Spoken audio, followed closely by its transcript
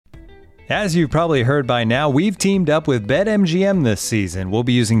As you've probably heard by now, we've teamed up with BetMGM this season. We'll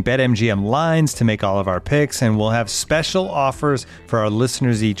be using BetMGM lines to make all of our picks, and we'll have special offers for our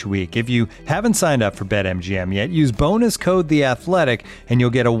listeners each week. If you haven't signed up for BetMGM yet, use bonus code The Athletic, and you'll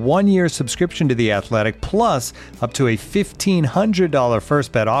get a 1-year subscription to The Athletic, plus up to a $1,500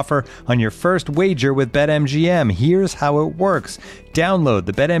 first bet offer on your first wager with BetMGM. Here's how it works. Download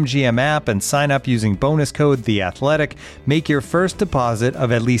the BetMGM app and sign up using bonus code The Athletic. Make your first deposit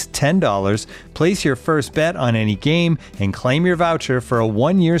of at least $10. Place your first bet on any game and claim your voucher for a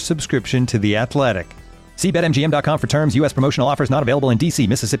 1-year subscription to The Athletic. See BetMGM.com for terms. U.S. promotional offers not available in D.C.,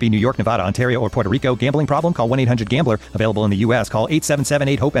 Mississippi, New York, Nevada, Ontario, or Puerto Rico. Gambling problem? Call 1-800-GAMBLER. Available in the U.S. Call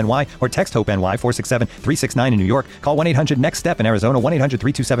 877-8-HOPE-NY or text HOPE-NY 467-369 in New York. Call 1-800-NEXT-STEP in Arizona.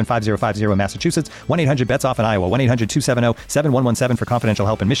 1-800-327-5050 in Massachusetts. 1-800-BETS-OFF in Iowa. 1-800-270-7117 for confidential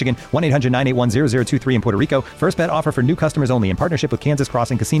help in Michigan. 1-800-981-0023 in Puerto Rico. First bet offer for new customers only in partnership with Kansas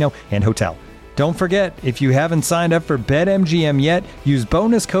Crossing Casino and Hotel. Don't forget, if you haven't signed up for BetMGM yet, use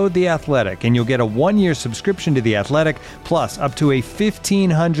bonus code The Athletic, and you'll get a 1-year subscription to The Athletic, plus up to a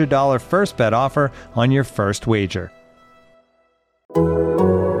 $1,500 first bet offer on your first wager.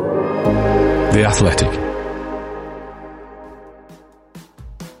 The Athletic.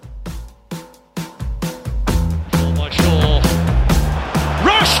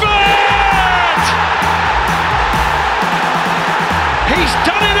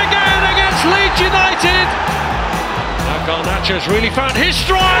 United. Now Garnacho's really found his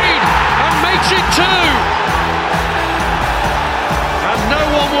stride and makes it 2. And no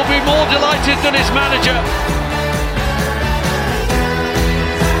one will be more delighted than his manager.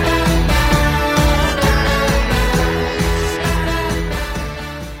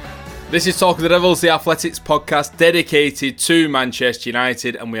 This is Talk of the Devils, the Athletics podcast dedicated to Manchester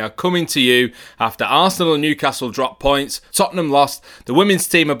United, and we are coming to you after Arsenal and Newcastle dropped points, Tottenham lost, the women's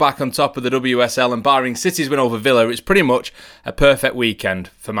team are back on top of the WSL, and barring City's win over Villa, it's pretty much a perfect weekend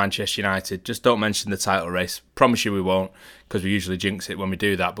for Manchester United. Just don't mention the title race. Promise you we won't, because we usually jinx it when we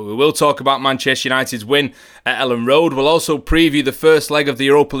do that. But we will talk about Manchester United's win at Ellen Road. We'll also preview the first leg of the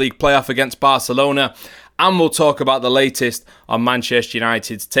Europa League playoff against Barcelona. And we'll talk about the latest on Manchester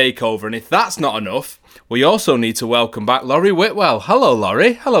United's takeover. And if that's not enough, we also need to welcome back Laurie Whitwell. Hello,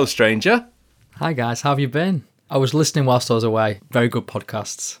 Laurie. Hello, stranger. Hi, guys. How have you been? I was listening whilst I was away. Very good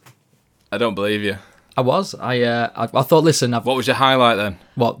podcasts. I don't believe you. I was. I thought, listen... What was your highlight then?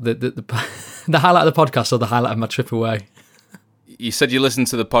 What? The highlight of the podcast or the highlight of my trip away? You said you listened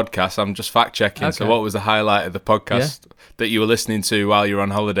to the podcast. I'm just fact-checking. Okay. So what was the highlight of the podcast that you were listening to while you were on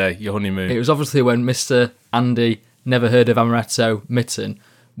holiday, your honeymoon? It was obviously when Mr. Andy, never heard of Amaretto Mitten,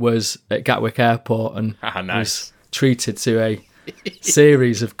 was at Gatwick Airport and was treated to a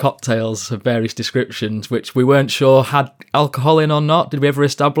series of cocktails of various descriptions, which we weren't sure had alcohol in or not. Did we ever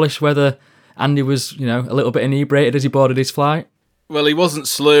establish whether Andy was, a little bit inebriated as he boarded his flight? Well, he wasn't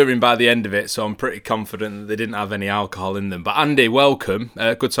slurring by the end of it, so I'm pretty confident that they didn't have any alcohol in them. But Andy, welcome.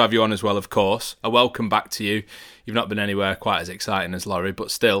 Good to have you on as well, of course. A welcome back to you. You've not been anywhere quite as exciting as Laurie, but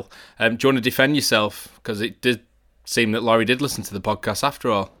still. Do you want to defend yourself? Because it did seem that Laurie did listen to the podcast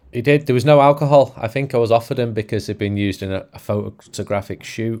after all. He did. There was no alcohol. I think I was offered him because it'd been used in a photographic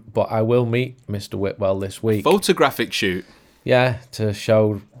shoot. But I will meet Mr. Whitwell this week. Photographic shoot? Yeah, to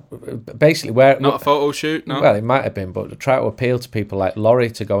show... Basically, where not a photo shoot, no. Well, it might have been, but to try to appeal to people like Laurie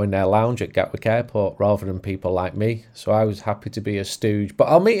to go in their lounge at Gatwick Airport rather than people like me. So I was happy to be a stooge. But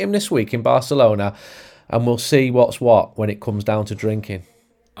I'll meet him this week in Barcelona, and we'll see what's what when it comes down to drinking.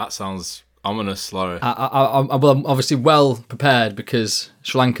 That sounds ominous, Laurie. I'm obviously well prepared because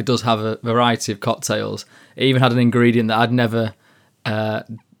Sri Lanka does have a variety of cocktails. It even had an ingredient that I'd never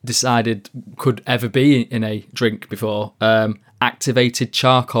decided could ever be in a drink before. Activated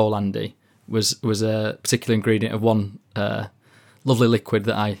charcoal, Andy, was a particular ingredient of one lovely liquid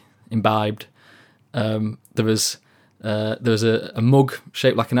that I imbibed. There was a mug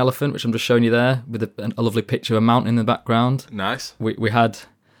shaped like an elephant, which I'm just showing you there, with a lovely picture of a mountain in the background. Nice. We had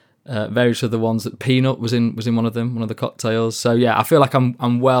various other ones. That peanut was in one of them, one of the cocktails. So yeah, I feel like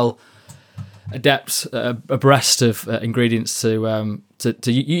I'm well adept, abreast of ingredients to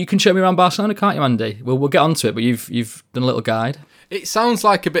you can show me around Barcelona, can't you, Andy? We'll get onto it, but you've done a little guide. It sounds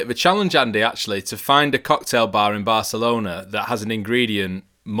like a bit of a challenge, Andy, actually, to find a cocktail bar in Barcelona that has an ingredient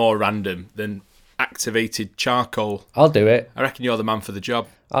more random than activated charcoal. I'll do it. I reckon you're the man for the job.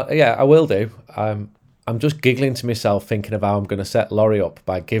 Yeah, I will do. I'm just giggling to myself thinking of how I'm going to set Laurie up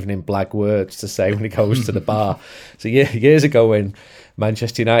by giving him blag words to say when he goes to the bar. So years ago when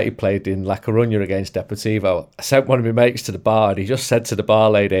Manchester United played in La Coruña against Deportivo, I sent one of my mates to the bar and he just said to the bar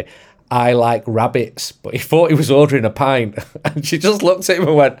lady, "I like rabbits," but he thought he was ordering a pint. And she just looked at him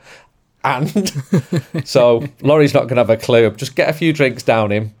and went, And so Laurie's not going to have a clue. Just get a few drinks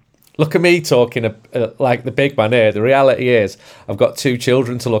down him. Look at me talking like the big man here. The reality is I've got 2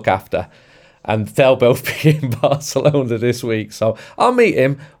 children to look after, and they'll both be in Barcelona this week. So I'll meet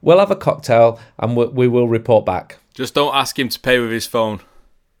him. We'll have a cocktail, and we will report back. Just don't ask him to pay with his phone.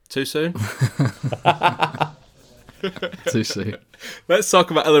 Too soon? Too soon. Let's talk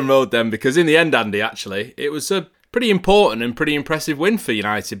about Ellen Road then, because in the end, Andy, actually, it was a pretty important and pretty impressive win for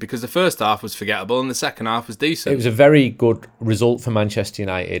United, because the first half was forgettable and the second half was decent. It was a very good result for Manchester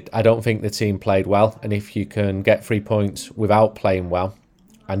United. I don't think the team played well, and if you can get 3 points without playing well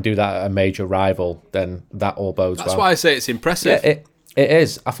and do that at a major rival, then that all bodes well. That's why I say it's impressive. Yeah, it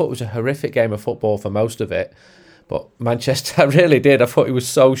is. I thought it was a horrific game of football for most of it. But Manchester, I really did. I thought it was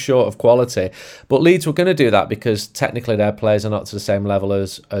so short of quality. But Leeds were going to do that because technically their players are not to the same level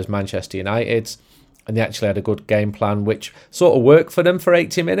as Manchester United's. And they actually had a good game plan, which sort of worked for them for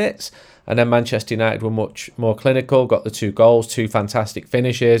 80 minutes. And then Manchester United were much more clinical, got the 2 goals, 2 fantastic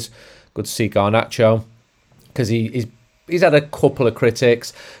finishes. Good to see Garnacho, because he's had a couple of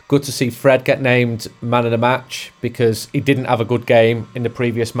critics. Good to see Fred get named man of the match, because he didn't have a good game in the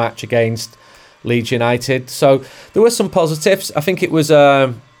previous match against Leeds United. So there were some positives. I think it was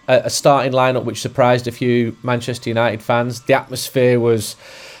a starting lineup which surprised a few Manchester United fans. The atmosphere was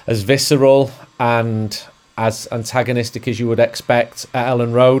as visceral and as antagonistic as you would expect at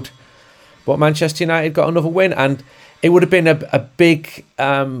Ellen Road. But Manchester United got another win, and it would have been a big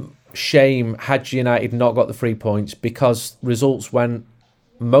shame had United not got the 3 points, because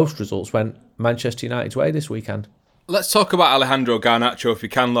most results went Manchester United's way this weekend. Let's talk about Alejandro Garnacho if we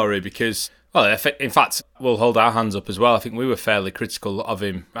can, Laurie, because, well, in fact, we'll hold our hands up as well. I think we were fairly critical of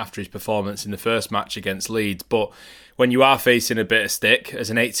him after his performance in the first match against Leeds. But when you are facing a bit of stick as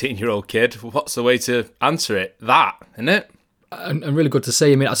an 18-year-old kid, what's the way to answer it? That, isn't it? And really good to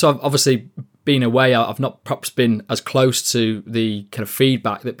see. I mean, so I've obviously been away. I've not perhaps been as close to the kind of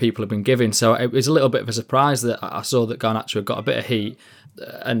feedback that people have been giving. So it was a little bit of a surprise that I saw that Garnacho had got a bit of heat.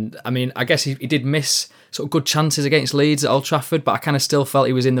 And I mean, I guess he did miss sort of good chances against Leeds at Old Trafford, but I kind of still felt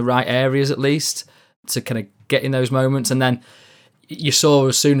he was in the right areas at least to kind of get in those moments. And then you saw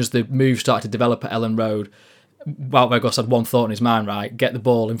as soon as the move started to develop at Ellen Road, Wout Weghorst had one thought in his mind, right? Get the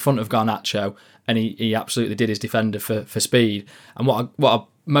ball in front of Garnacho, and he absolutely did his defender for speed. And what I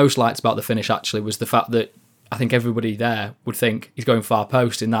most liked about the finish actually was the fact that I think everybody there would think he's going far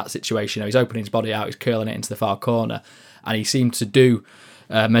post in that situation. You know, he's opening his body out, he's curling it into the far corner, and he seemed to do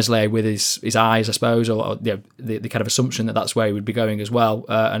Meslier with his eyes, I suppose, or the kind of assumption that that's where he would be going as well,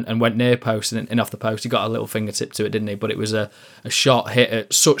 and went near post and off the post. He got a little fingertip to it, didn't he? But it was a shot hit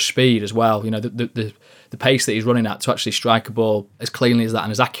at such speed as well. You know, the pace that he's running at to actually strike a ball as cleanly as that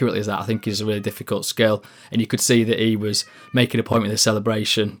and as accurately as that, I think is a really difficult skill. And you could see that he was making a point with his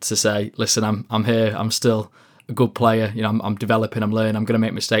celebration to say, listen, I'm here, I'm still a good player, you know, I'm developing, I'm learning, I'm going to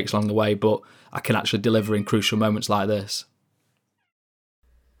make mistakes along the way, but I can actually deliver in crucial moments like this.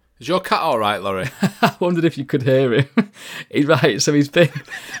 Is your cat all right, Laurie? I wondered if you could hear him. He's right. So he's been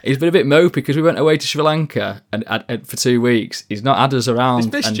a bit mopey because we went away to Sri Lanka and for 2 weeks. He's not had us around.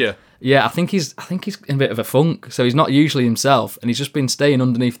 He's missed you. Yeah, I think he's in a bit of a funk. So he's not usually himself, and he's just been staying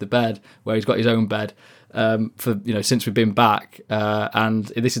underneath the bed where he's got his own bed for since we've been back. And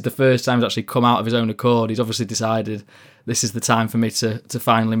this is the first time he's actually come out of his own accord. He's obviously decided this is the time for me to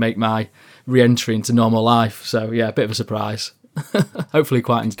finally make my re-entry into normal life. So yeah, a bit of a surprise. Hopefully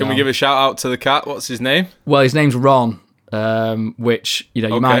quietens down. Can we give a shout out to the cat? What's his name? Well, his name's Ron, which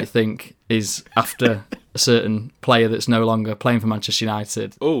you might think is after a certain player that's no longer playing for Manchester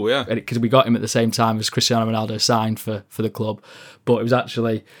United. Oh yeah, because we got him at the same time as Cristiano Ronaldo signed for the club, but it was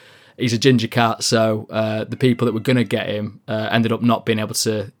actually he's a ginger cat. So the people that were going to get him ended up not being able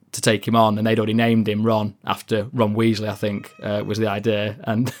to take him on, and they'd already named him Ron after Ron Weasley, I think, was the idea.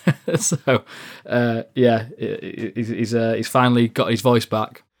 And so, he's finally got his voice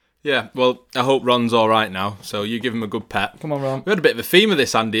back. Yeah, well, I hope Ron's all right now, so you give him a good pet. Come on, Ron. We had a bit of a theme of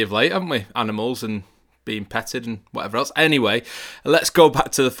this, Andy, of late, haven't we? Animals and being petted and whatever else. Anyway, let's go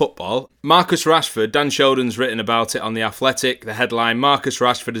back to the football. Marcus Rashford, Dan Shoden's written about it on The Athletic. The headline, Marcus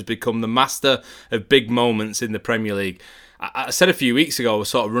Rashford has become the master of big moments in the Premier League. I said a few weeks ago I was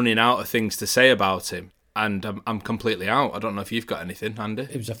sort of running out of things to say about him, and I'm completely out. I don't know if you've got anything, Andy.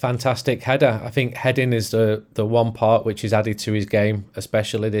 It was a fantastic header. I think heading is the one part which is added to his game,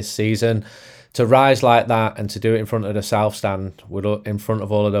 especially this season. To rise like that and to do it in front of the South Stand, in front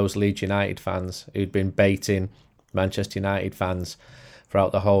of all of those Leeds United fans who'd been baiting Manchester United fans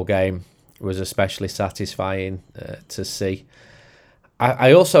throughout the whole game, was especially satisfying to see.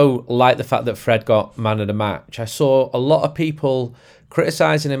 I also like the fact that Fred got man of the match. I saw a lot of people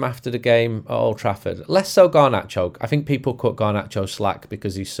criticising him after the game at Old Trafford. Less so Garnacho. I think people cut Garnacho slack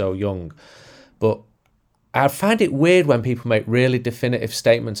because he's so young. But I find it weird when people make really definitive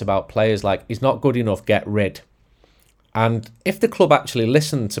statements about players like, he's not good enough, get rid. And if the club actually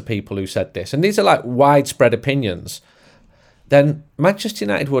listened to people who said this, and these are like widespread opinions, then Manchester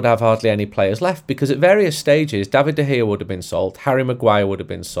United would have hardly any players left, because at various stages, David De Gea would have been sold, Harry Maguire would have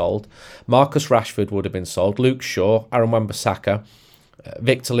been sold, Marcus Rashford would have been sold, Luke Shaw, Aaron Wan-Bissaka,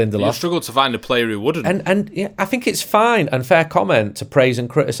 Victor Lindelof. You struggle to find a player who wouldn't. And yeah, I think it's fine and fair comment to praise and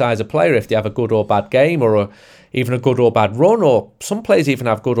criticise a player if they have a good or bad game, or even a good or bad run, or some players even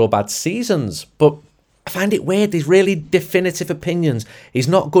have good or bad seasons. But I find it weird, these really definitive opinions. He's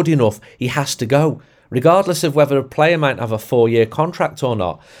not good enough, he has to go, regardless of whether a player might have a 4-year contract or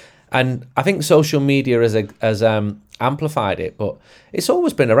not. And I think social media has amplified it, but it's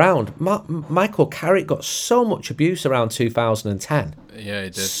always been around. Michael Carrick got so much abuse around 2010. Yeah, he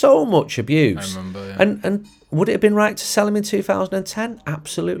did. So much abuse. I remember, yeah. And would it have been right to sell him in 2010?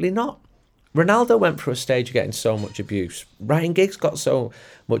 Absolutely not. Ronaldo went through a stage of getting so much abuse. Ryan Giggs got so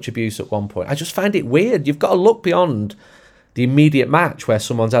much abuse at one point. I just find it weird. You've got to look beyond the immediate match where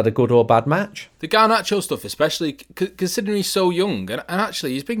someone's had a good or bad match. The Garnacho stuff, especially considering he's so young, and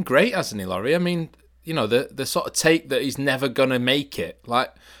actually he's been great, hasn't he, Laurie? I mean, you know, the sort of take that he's never gonna make it.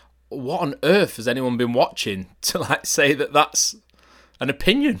 Like, what on earth has anyone been watching to like say that that's an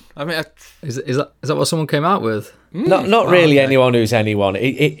opinion? I mean, is that what someone came out with? Not really. Okay. Anyone who's anyone.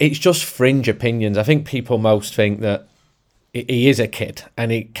 It's just fringe opinions. I think people most think that he is a kid,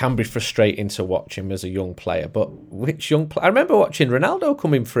 and it can be frustrating to watch him as a young player. But which young player? I remember watching Ronaldo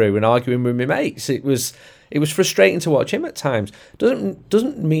coming through and arguing with my mates. It was frustrating to watch him at times.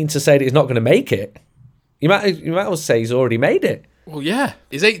 Doesn't mean to say that he's not going to make it. You might as well say he's already made it. Well, yeah,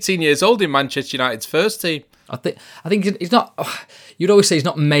 he's 18 years old in Manchester United's first team. I think he's not. You'd always say he's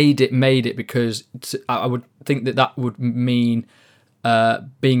not made it because I would think that would mean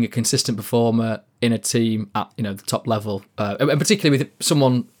being a consistent performer in a team at the top level, and particularly with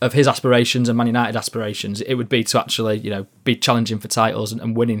someone of his aspirations and Man United aspirations, it would be to actually be challenging for titles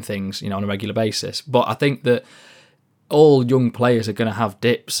and winning things on a regular basis. But I think that all young players are going to have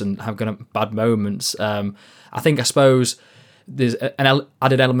dips and have going to bad moments. I suppose there's an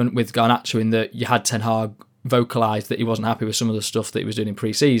added element with Garnacho in that you had Ten Hag vocalised that he wasn't happy with some of the stuff that he was doing in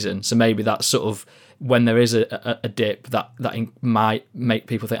pre-season. So maybe that's sort of when there is a dip that might make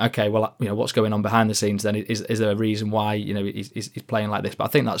people think, okay, well, what's going on behind the scenes then? Is there a reason why he's playing like this? But I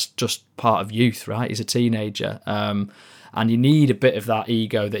think that's just part of youth, right? He's a teenager, and you need a bit of that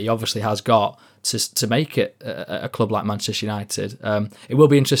ego that he obviously has got to make it a club like Manchester United. It will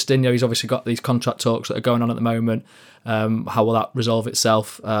be interesting. He's obviously got these contract talks that are going on at the moment. How will that resolve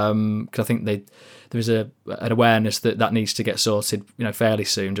itself? Because I think there is an awareness that needs to get sorted, fairly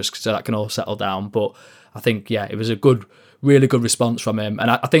soon, just so that can all settle down. But I think, it was a really good response from him, and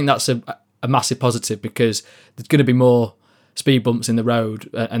I think that's a massive positive, because there's going to be more speed bumps in the road,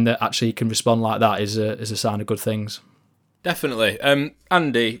 and that actually he can respond like that is a sign of good things. Definitely.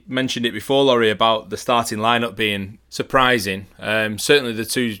 Andy mentioned it before, Laurie, about the starting lineup being surprising. Certainly the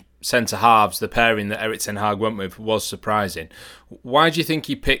two centre halves, the pairing that Erik ten Hag went with, was surprising. Why do you think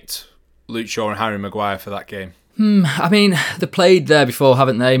he picked Luke Shaw and Harry Maguire for that game? I mean, they played there before,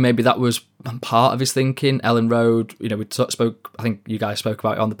 haven't they? Maybe that was part of his thinking. Ellen Road, we spoke. I think you guys spoke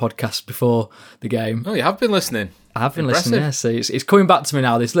about it on the podcast before the game. Oh, you have been listening. I have been listening. Yeah, so it's coming back to me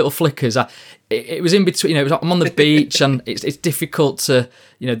now. These little flickers. It was in between. I'm on the beach, and it's difficult to.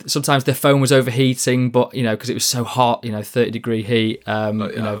 Sometimes their phone was overheating, but because it was so hot. 30-degree heat.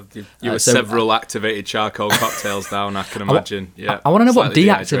 You were several activated charcoal cocktails down. I can imagine. I want to know what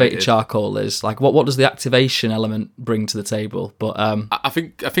deactivated charcoal is. Like, what does the activation element bring to the table? But I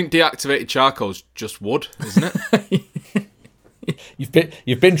think deactivated charcoal is just wood, isn't it?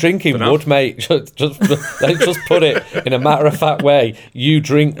 You've been drinking wood, mate. Just put it in a matter-of-fact way. You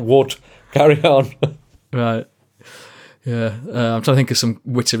drink wood. Carry on. Right. Yeah. I'm trying to think of some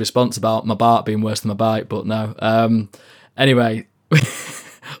witty response about my Bart being worse than my bite, but no. Anyway,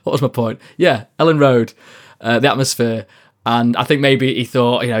 what was my point? Yeah, Ellen Road, the atmosphere. And I think maybe he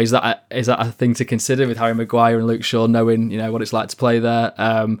thought, is that a thing to consider with Harry Maguire and Luke Shaw, knowing, what it's like to play there.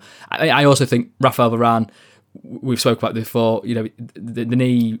 I also think Rafael Varane, we've spoken about this before, the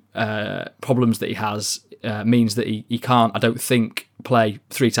knee problems that he has means that he can't, I don't think, play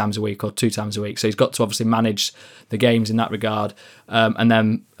 3 times a week or 2 times a week. So he's got to obviously manage the games in that regard. And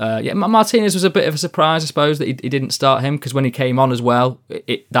then, Martinez was a bit of a surprise, I suppose, that he didn't start him, because when he came on as well,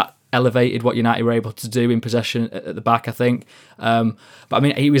 that elevated what United were able to do in possession at the back, I think. But I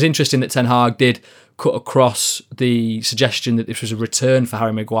mean, it was interesting that Ten Hag did cut across the suggestion that this was a return for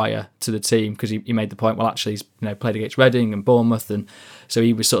Harry Maguire to the team, because he made the point, well, actually he's played against Reading and Bournemouth, and so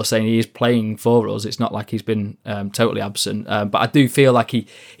he was sort of saying he is playing for us. It's not like he's been totally absent. But I do feel like he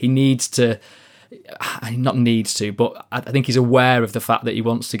needs to, not needs to, but I think he's aware of the fact that he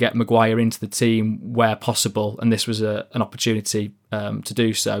wants to get Maguire into the team where possible, and this was an opportunity to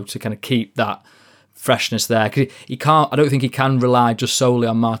do so, to kind of keep that freshness there, because I don't think he can rely just solely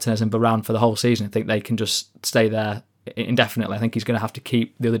on Martinez and Varane for the whole season. I think they can just stay there indefinitely. I think he's going to have to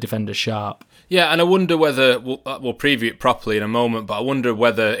keep the other defenders sharp. Yeah, and I wonder whether, we'll preview it properly in a moment, but I wonder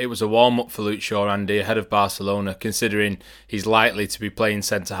whether it was a warm-up for Luke Shaw, Andy, ahead of Barcelona, considering he's likely to be playing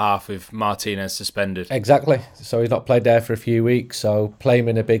centre-half with Martinez suspended. Exactly. So he's not played there for a few weeks, so play him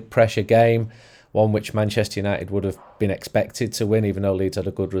in a big pressure game, one which Manchester United would have been expected to win, even though Leeds had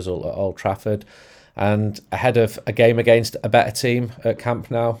a good result at Old Trafford. And ahead of a game against a better team at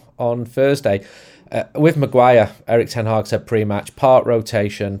Camp Nou on Thursday. With Maguire, Erik Ten Hag said pre-match, part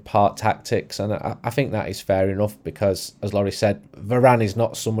rotation, part tactics, and I think that is fair enough, because, as Laurie said, Varane is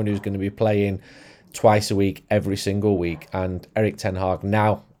not someone who's going to be playing twice a week, every single week, and Erik Ten Hag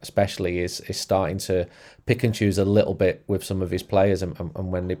now especially is starting to pick and choose a little bit with some of his players and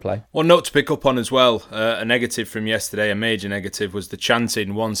when they play. One note to pick up on as well, a negative from yesterday, a major negative, was the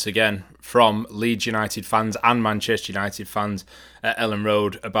chanting once again from Leeds United fans and Manchester United fans at Ellen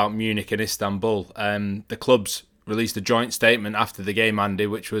Road about Munich and Istanbul. The clubs released a joint statement after the game, Andy,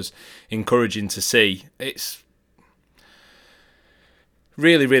 which was encouraging to see. It's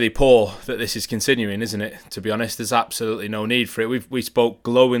really, really poor that this is continuing, isn't it? To be honest, there's absolutely no need for it. We spoke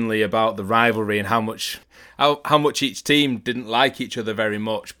glowingly about the rivalry and how much each team didn't like each other very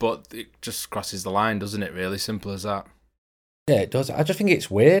much, but it just crosses the line, doesn't it? Really simple as that. Yeah, it does. I just think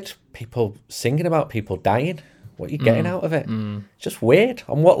it's weird. People singing about people dying. What are you getting out of it? It's just weird.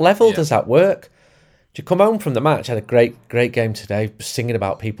 On what level does that work? You come home from the match, had a great game today, singing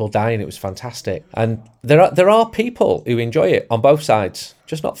about people dying. It was fantastic. And there are people who enjoy it on both sides,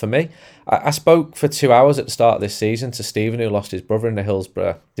 just not for me. I spoke for 2 hours at the start of this season to Stephen, who lost his brother in the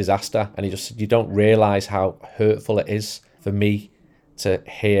Hillsborough disaster, and he just said, you don't realise how hurtful it is for me to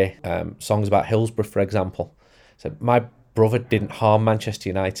hear songs about Hillsborough, for example. So my brother didn't harm Manchester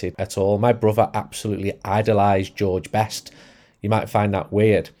United at all. My brother absolutely idolised George Best. You might find that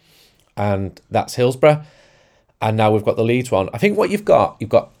weird. And that's Hillsborough. And now we've got the Leeds one. I think what you've got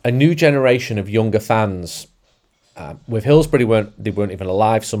a new generation of younger fans. With Hillsborough, they weren't even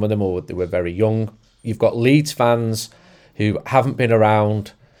alive, some of them, or they were very young. You've got Leeds fans who haven't been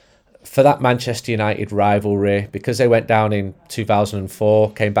around for that Manchester United rivalry, because they went down in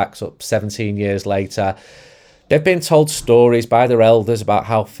 2004, came back up 17 years later. They've been told stories by their elders about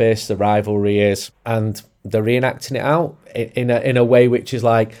how fierce the rivalry is, and they're reenacting it out in a way which is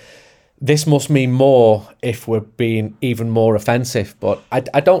like, this must mean more if we're being even more offensive. But I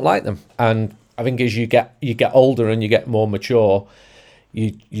don't like them, and I think as you get older and you get more mature,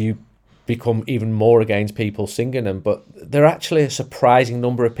 you become even more against people singing them. But there are actually a surprising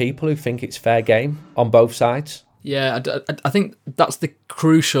number of people who think it's fair game on both sides. Yeah, I think that's the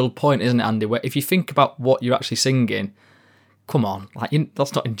crucial point, isn't it, Andy? Where if you think about what you're actually singing, come on, like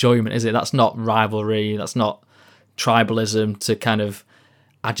that's not enjoyment, is it? That's not rivalry. That's not tribalism to kind of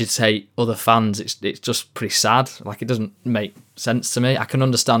agitate other fans. It's just pretty sad. Like, it doesn't make sense to me. I can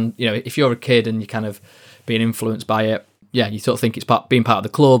understand, if you're a kid and you're kind of being influenced by it, yeah, you sort of think it's being part of the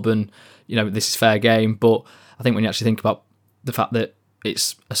club and this is fair game. But I think when you actually think about the fact that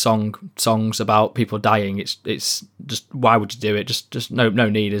it's a songs about people dying, it's just, why would you do it? Just no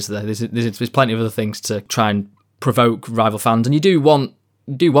need, is there? There's plenty of other things to try and provoke rival fans, and you do want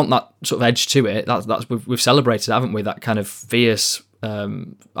that sort of edge to it. That's we've celebrated, haven't we? That kind of fierce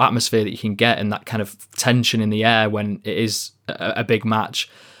atmosphere that you can get, and that kind of tension in the air when it is a big match.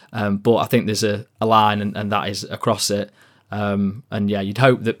 But I think there's a line, and that is across it. And yeah, you'd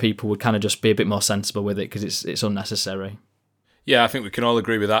hope that people would kind of just be a bit more sensible with it, because it's unnecessary. Yeah, I think we can all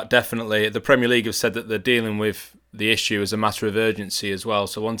agree with that, definitely. The Premier League have said that they're dealing with the issue as a matter of urgency as well,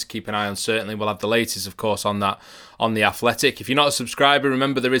 so one to keep an eye on. Certainly we'll have the latest, of course, on that on The Athletic. If you're not a subscriber,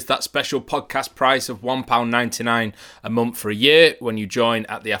 remember there is that special podcast price of £1.99 a month for a year when you join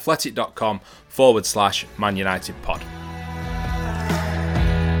at theathletic.com/Man United Pod.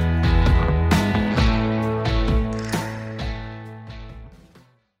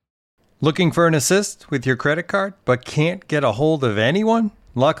 Looking for an assist with your credit card, but can't get a hold of anyone?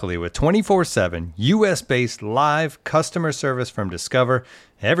 Luckily, with 24/7 US-based live customer service from Discover,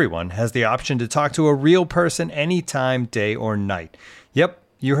 everyone has the option to talk to a real person anytime, day or night. Yep,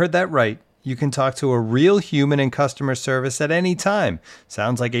 You heard that right. You can talk to a real human in customer service at any time.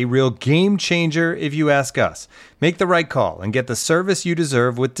 Sounds like a real game changer if you ask us. Make the right call and get the service you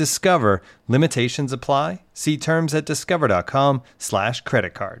deserve with Discover. Limitations apply. See terms at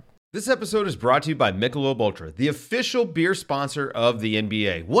discover.com/creditcard. This episode is brought to you by Michelob Ultra, the official beer sponsor of the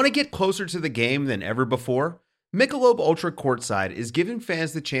NBA. Want to get closer to the game than ever before? Michelob Ultra Courtside is giving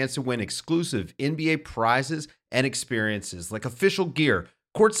fans the chance to win exclusive NBA prizes and experiences like official gear,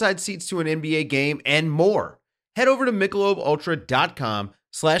 courtside seats to an NBA game, and more. Head over to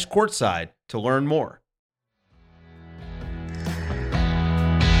MichelobUltra.com/courtside to learn more.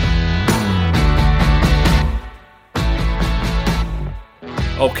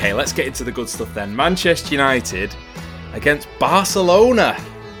 Okay, let's get into the good stuff then. Manchester United against Barcelona.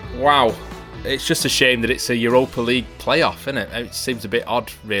 Wow. It's just a shame that it's a Europa League playoff, isn't it? It seems a bit odd,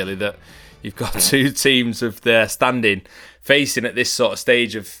 really, that you've got two teams of their standing facing at this sort of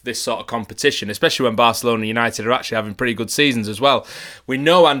stage of this sort of competition, especially when Barcelona and United are actually having pretty good seasons as well. We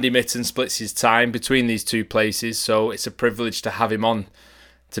know Andy Mitten splits his time between these two places, so it's a privilege to have him on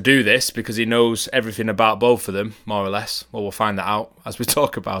to do this because he knows everything about both of them, more or less. Well, we'll find that out as we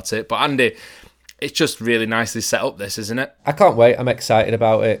talk about it. But Andy, it's just really nicely set up, this, isn't it? I can't wait. I'm excited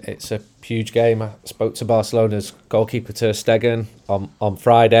about it. It's a huge game. I spoke to Barcelona's goalkeeper Ter Stegen on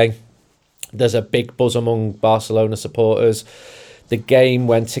Friday. There's a big buzz among Barcelona supporters. The game,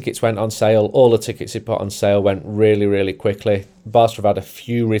 when tickets went on sale, all the tickets he put on sale went really, really quickly. Barca have had a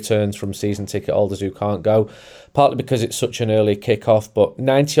few returns from season ticket holders who can't go, partly because it's such an early kick-off, but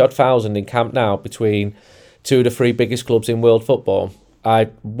 90-odd thousand in Camp Nou between two of the three biggest clubs in world football. I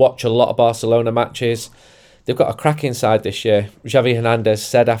watch a lot of Barcelona matches. They've got a cracking side this year. Xavi Hernandez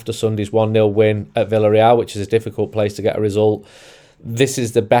said after Sunday's 1-0 win at Villarreal, which is a difficult place to get a result, this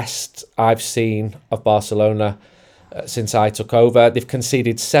is the best I've seen of Barcelona since I took over. They've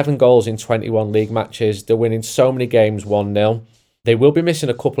conceded 7 goals in 21 league matches. They're winning so many games 1-0. They will be missing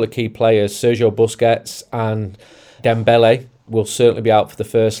a couple of key players. Sergio Busquets and Dembele will certainly be out for the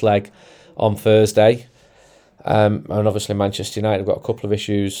first leg on Thursday. And obviously Manchester United have got a couple of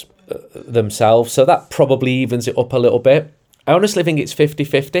issues themselves, so that probably evens it up a little bit. I honestly think it's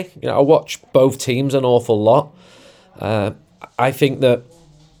 50-50. I watch both teams an awful lot. I think that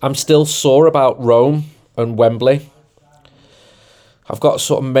I'm still sore about Rome and Wembley. I've got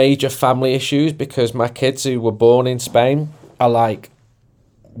sort of major family issues because my kids who were born in Spain are like,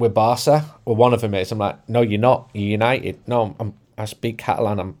 we're Barca. Well, one of them is. I'm like, no, you're not. You're United. No, I speak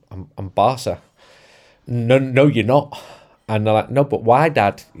Catalan. I'm Barca. No, you're not. And they're like, no, but why,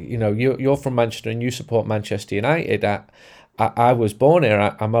 Dad? You're from Manchester and you support Manchester United. I was born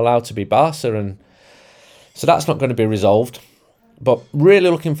here. I'm allowed to be Barca. And so that's not going to be resolved. But really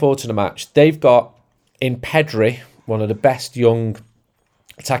looking forward to the match. They've got in Pedri, one of the best young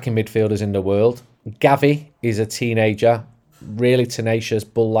attacking midfielders in the world. Gavi is a teenager, really tenacious,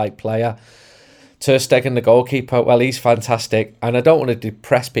 bull-like player. Ter Stegen, the goalkeeper, well, he's fantastic. And I don't want to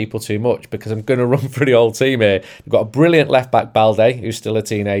depress people too much because I'm going to run through the whole team here. We've got a brilliant left-back, Balde, who's still a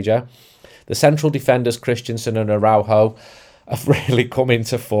teenager. The central defenders, Christensen and Araujo, have really come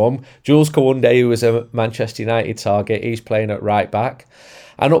into form. Jules Kounde, who was a Manchester United target, he's playing at right back.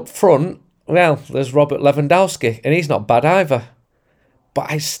 And up front, well, there's Robert Lewandowski, and he's not bad either. But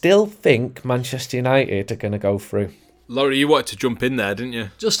I still think Manchester United are going to go through. Laurie, you wanted to jump in there, didn't you?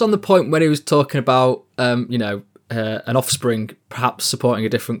 Just on the point when he was talking about, an offspring perhaps supporting a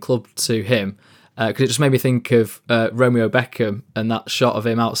different club to him, because it just made me think of Romeo Beckham and that shot of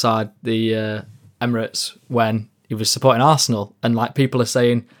him outside the Emirates when he was supporting Arsenal, and like people are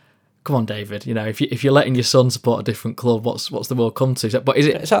saying, "Come on, David, if you're letting your son support a different club, what's the world come to?" But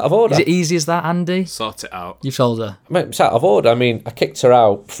it's out of order. Is it easy as that, Andy? Sort it out. You've told her. It's out of order. I mean, I kicked her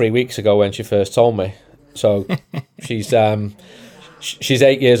out 3 weeks ago when she first told me. So she's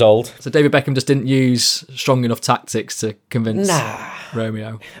 8 years old. So David Beckham just didn't use strong enough tactics to convince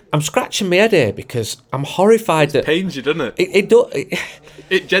Romeo. I'm scratching my head here because I'm horrified that Pains you, doesn't it? It does.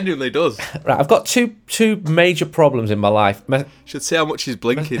 It genuinely does. Right, I've got two major problems in my life. Should see how much he's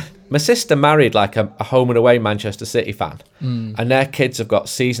blinking. My sister married like a home and away Manchester City fan, and their kids have got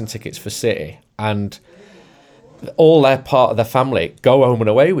season tickets for City, and all their part of their family go home and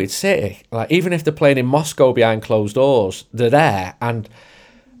away with City. Like even if they're playing in Moscow behind closed doors, they're there, and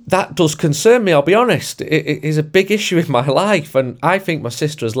that does concern me. I'll be honest; it is a big issue in my life, and I think my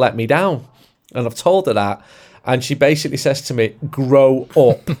sister has let me down, and I've told her that. And she basically says to me, grow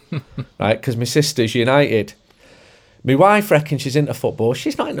up, right? Because my sister's United. My wife reckons she's into football.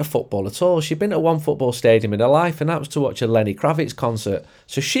 She's not into football at all. She's been to one football stadium in her life, and that was to watch a Lenny Kravitz concert.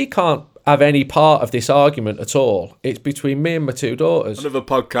 So she can't have any part of this argument at all. It's between me and my two daughters. Another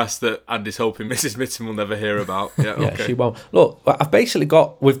podcast that Andy's hoping Mrs. Mitten will never hear about. Yeah, Yeah, okay. she won't. Look, I've basically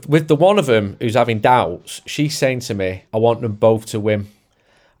got, with the one of them who's having doubts, she's saying to me, I want them both to win.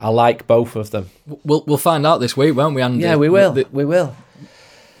 I like both of them. We'll find out this week, won't we, Andy? Yeah, we will. We will.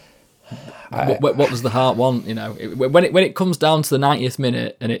 What does the heart want? You know, when it comes down to the 90th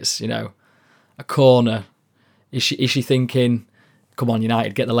minute and it's, you know, a corner, is she thinking, come on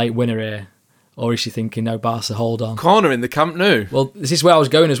United, get the late winner here, or is she thinking, no, Barca, hold on? Corner in the Camp Nou. Well, this is where I was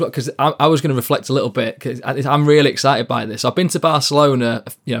going as well, because I was going to reflect a little bit, because I'm really excited by this. I've been to Barcelona,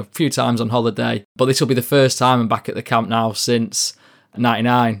 you know, a few times on holiday, but this will be the first time I'm back at the Camp Nou since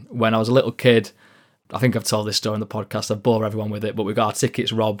 '99 when I was a little kid. I think I've told this story on the podcast. I bore everyone with it, but we got our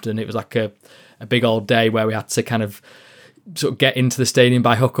tickets robbed, and it was like a big old day where we had to kind of sort of get into the stadium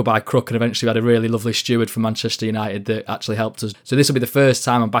by hook or by crook, and eventually we had a really lovely steward from Manchester United that actually helped us. So this will be the first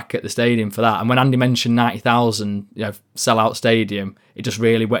time I'm back at the stadium for that. And when Andy mentioned 90,000, you know, sell-out stadium, it just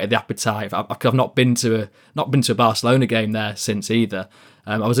really whetted the appetite. I've not been to a Barcelona game there since either.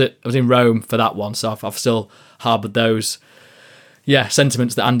 I was in Rome for that one, so I've still harboured those. Yeah,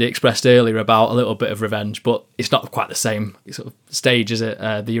 sentiments that Andy expressed earlier about a little bit of revenge, but it's not quite the same sort of stage as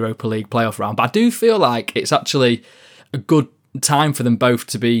the Europa League playoff round. But I do feel like it's actually a good time for them both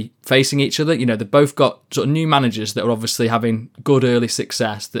to be facing each other. You know, they've both got sort of new managers that are obviously having good early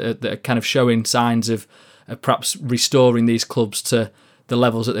success, that are kind of showing signs of perhaps restoring these clubs to the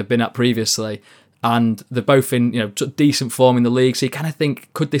levels that they've been at previously. And they're both in, you know, sort of decent form in the league. So you kind of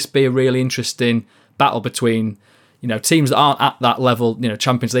think, could this be a really interesting battle between, you know, teams that aren't at that level, you know,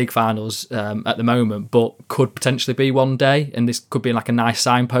 Champions League finals at the moment, but could potentially be one day, and this could be like a nice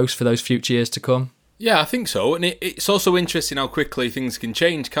signpost for those future years to come? Yeah, I think so. And it's also interesting how quickly things can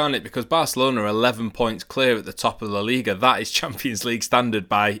change, can't it? Because Barcelona are 11 points clear at the top of La Liga. That is Champions League standard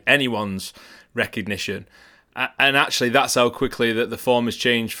by anyone's recognition. And actually, that's how quickly that the form has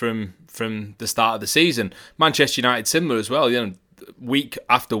changed from the start of the season. Manchester United similar as well. You know, week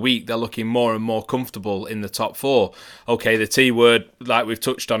after week, they're looking more and more comfortable in the top four. Okay, the T word, like we've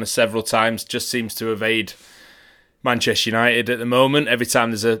touched on several times, just seems to evade Manchester United at the moment. Every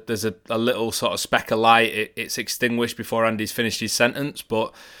time there's a little sort of speck of light, it's extinguished before Andy's finished his sentence.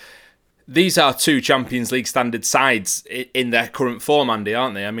 But these are two Champions League standard sides in their current form, Andy,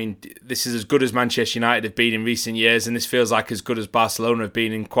 aren't they? I mean, this is as good as Manchester United have been in recent years, and this feels like as good as Barcelona have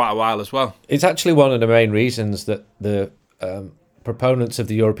been in quite a while as well. It's actually one of the main reasons that the proponents of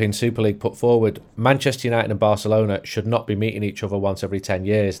the European Super League put forward. Manchester United and Barcelona should not be meeting each other once every 10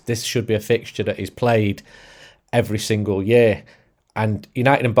 years. This should be a fixture that is played every single year. And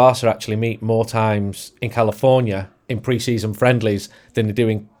United and Barca actually meet more times in California in pre-season friendlies than they do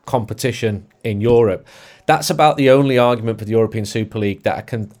in competition in Europe. That's about the only argument for the European Super League that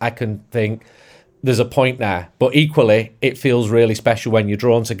I can think there's a point there. But equally, it feels really special when you're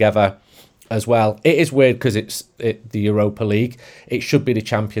drawn together as well. It is weird because it's the Europa League. It should be the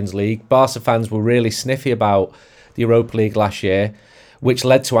Champions League. Barca fans were really sniffy about the Europa League last year, which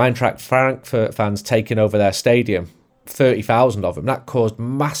led to Eintracht Frankfurt fans taking over their stadium, 30,000 of them. That caused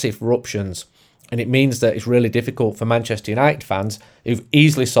massive ruptions, and it means that it's really difficult for Manchester United fans, who've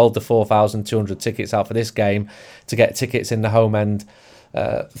easily sold the 4,200 tickets out for this game, to get tickets in the home end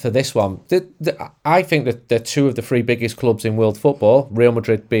for this one. I think that they're two of the three biggest clubs in world football, Real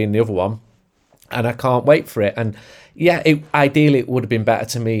Madrid being the other one, and I can't wait for it. And yeah, ideally it would have been better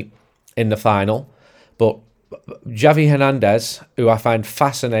to meet in the final, but Xavi Hernandez, who I find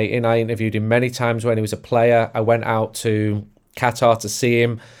fascinating, I interviewed him many times when he was a player. I went out to Qatar to see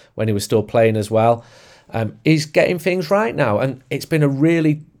him when he was still playing as well. He's getting things right now, and it's been a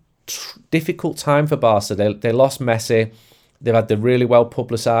really difficult time for Barca. They lost Messi. They've had the really well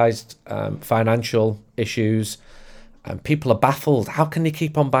publicised financial issues, and people are baffled. How can they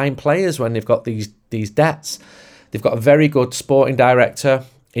keep on buying players when they've got these debts? They've got a very good sporting director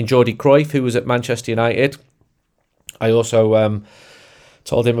in Jordi Cruyff, who was at Manchester United. I also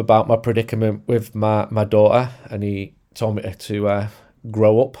told him about my predicament with my daughter, and he told me to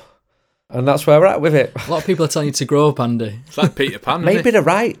grow up. And that's where we're at with it. A lot of people are telling you to grow up, Andy. It's like Peter Pan. Maybe they're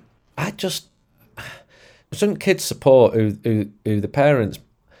right. Shouldn't kids support who the parents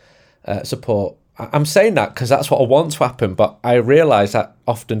support? I'm saying that because that's what I want to happen, but I realise that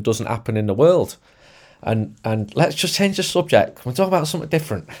often doesn't happen in the world. And let's just change the subject. We're talking about something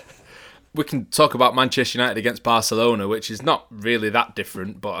different. We can talk about Manchester United against Barcelona, which is not really that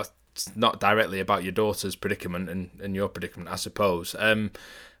different, but it's not directly about your daughter's predicament and your predicament, I suppose.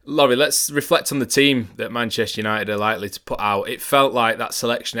 Laurie, let's reflect on the team that Manchester United are likely to put out. It felt like that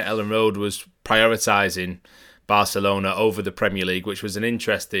selection at Ellen Road was prioritising Barcelona over the Premier League, which was an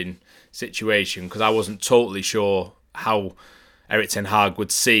interesting situation because I wasn't totally sure how Erik ten Hag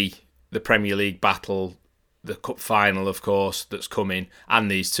would see the Premier League battle, the cup final, of course, that's coming, and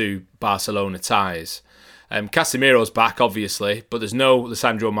these two Barcelona ties. Casemiro's back, obviously, but there's no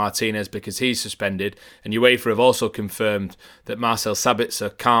Lisandro Martinez because he's suspended. And UEFA have also confirmed that Marcel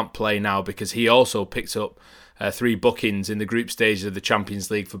Sabitzer can't play now because he also picked up 3 bookings in the group stages of the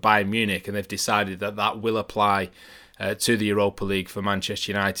Champions League for Bayern Munich, and they've decided that that will apply to the Europa League for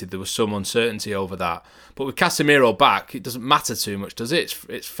Manchester United. There was some uncertainty over that. But with Casemiro back, it doesn't matter too much, does it?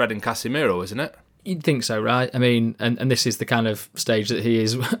 It's Fred and Casemiro, isn't it? You'd think so, right? I mean, and this is the kind of stage that he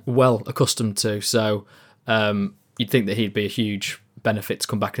is well accustomed to, so you'd think that he'd be a huge benefit to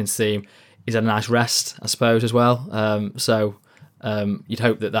come back into the team. He's had a nice rest, I suppose, as well. So you'd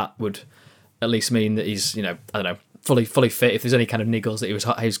hope that would at least mean that he's, I don't know, fully fit. If there's any kind of niggles that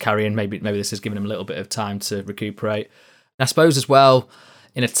he was carrying, maybe this has given him a little bit of time to recuperate. And I suppose as well,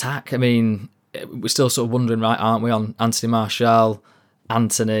 in attack, I mean, we're still sort of wondering, right, aren't we, on Anthony Martial,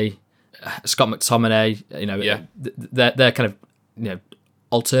 Anthony, Scott McTominay, they're kind of,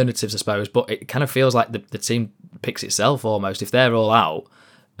 alternatives, I suppose, but it kind of feels like the team picks itself almost. If they're all out,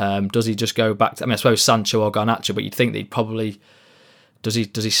 does he just go back to, I suppose Sancho or Garnacho, but you'd think that he'd probably, does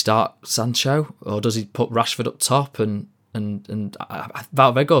he start Sancho or does he put Rashford up top and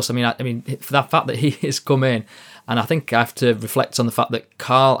Weghorst? I mean, for that fact that he has come in, and I think I have to reflect on the fact that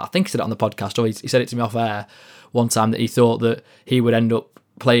Carl, I think he said it on the podcast, or he said it to me off air one time, that he thought that he would end up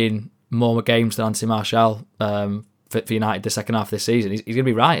playing more games than Anthony Martial for United the second half of this season. He's going to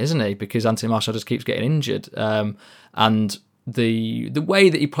be right, isn't he? Because Anthony Martial just keeps getting injured, and the way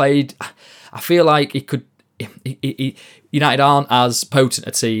that he played, I feel like he could. United aren't as potent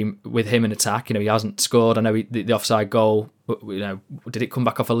a team with him in attack. He hasn't scored. I know the offside goal. Did it come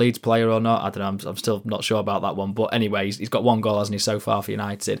back off a Leeds player or not? I don't know. I'm still not sure about that one. But anyway, he's got 1 goal, hasn't he, so far for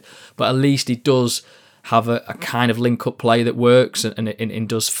United? But at least he does have a kind of link-up play that works and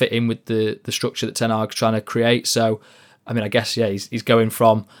does fit in with the structure that Ten Hag's trying to create. So, I mean, I guess, yeah, he's going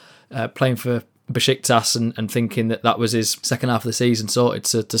from playing for Besiktas and thinking that was his second half of the season sorted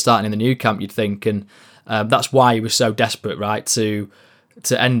to starting in the new camp, you'd think. And that's why he was so desperate, right, to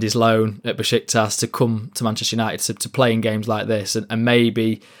end his loan at Besiktas, to come to Manchester United, to play in games like this. And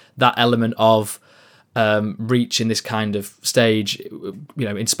maybe that element of reaching this kind of stage,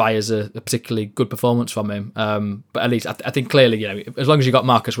 inspires a particularly good performance from him. But at least I think clearly, as long as you've got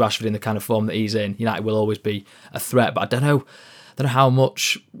Marcus Rashford in the kind of form that he's in, United will always be a threat. But I don't know how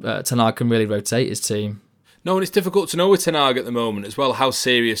much Ten Hag can really rotate his team. No, and it's difficult to know with Ten Hag at the moment as well how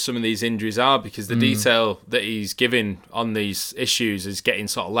serious some of these injuries are, because the detail that he's giving on these issues is getting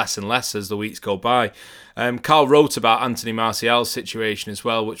sort of less and less as the weeks go by. Carl wrote about Anthony Martial's situation as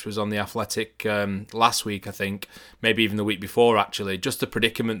well, which was on The Athletic last week, I think, maybe even the week before actually, just the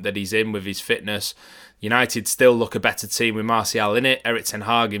predicament that he's in with his fitness. United still look a better team with Martial in it. Erik ten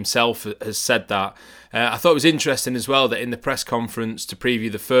Hag himself has said that. I thought it was interesting as well that in the press conference to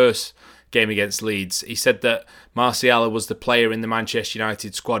preview the first game against Leeds, he said that Martial was the player in the Manchester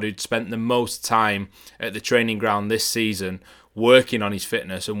United squad who'd spent the most time at the training ground this season working on his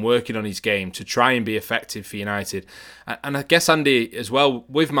fitness and working on his game to try and be effective for United. And I guess, Andy, as well,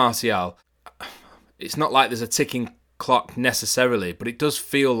 with Martial, it's not like there's a ticking clock necessarily, but it does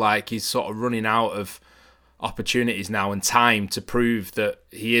feel like he's sort of running out of opportunities now and time to prove that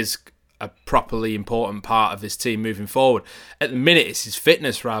he is a properly important part of this team moving forward. At the minute, it's his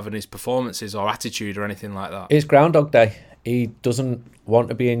fitness rather than his performances or attitude or anything like that. It's Groundhog Day. He doesn't want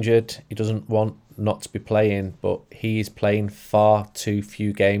to be injured. He doesn't want not to be playing, but he's playing far too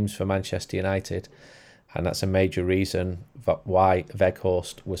few games for Manchester United, and that's a major reason why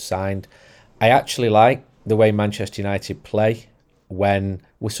Weghorst was signed. I actually like the way Manchester United play. When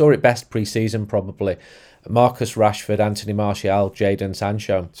we saw it best pre-season, probably. Marcus Rashford, Anthony Martial, Jadon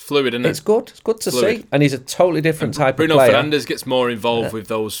Sancho. It's fluid, isn't it? It's good. It's good to see. And he's a totally different type of player. Bruno Fernandes gets more involved with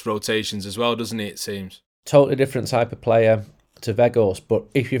those rotations as well, doesn't he, it seems? Totally different type of player to Weghorst. But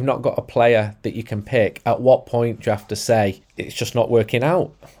if you've not got a player that you can pick, at what point do you have to say it's just not working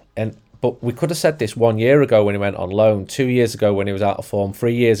out? But we could have said this 1 year ago when he went on loan, 2 years ago when he was out of form,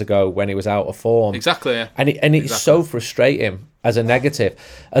 3 years ago when he was out of form. Exactly, yeah. And it's so frustrating as a negative.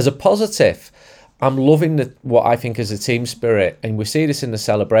 As a positive, I'm loving what I think is a team spirit, and we see this in the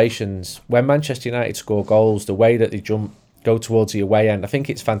celebrations. When Manchester United score goals, the way that they go towards the away end, I think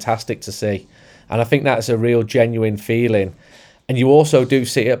it's fantastic to see. And I think that's a real genuine feeling. And you also do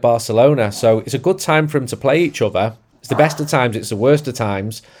see it at Barcelona. So it's a good time for them to play each other. It's the best of times, it's the worst of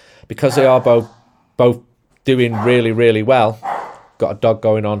times, because they are both doing really, really well. Got a dog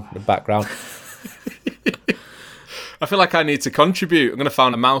going on in the background. I feel like I need to contribute. I'm going to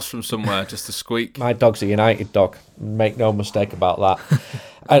find a mouse from somewhere just to squeak. My dog's a United dog. Make no mistake about that.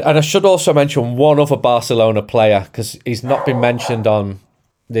 And I should also mention one other Barcelona player, because he's not been mentioned on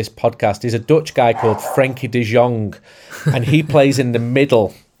this podcast. He's a Dutch guy called Frenkie de Jong, and he plays in the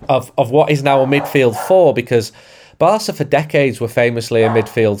middle of what is now a midfield four, because Barca for decades were famously a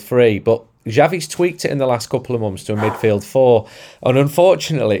midfield three, but Xavi's tweaked it in the last couple of months to a midfield four, and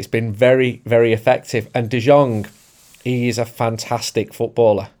unfortunately it's been very, very effective. And De Jong, he is a fantastic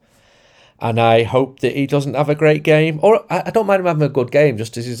footballer, and I hope that he doesn't have a great game, or I don't mind him having a good game,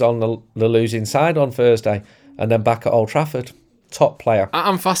 just as he's on the losing side on Thursday and then back at Old Trafford. Top player.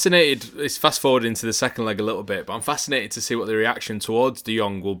 I'm fascinated. It's fast forwarding to the second leg a little bit, but I'm fascinated to see what the reaction towards De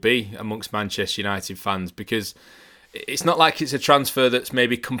Jong will be amongst Manchester United fans, because it's not like it's a transfer that's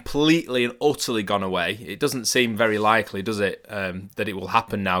maybe completely and utterly gone away. It doesn't seem very likely, does it, that it will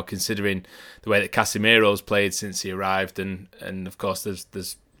happen now, considering the way that Casemiro's played since he arrived, and of course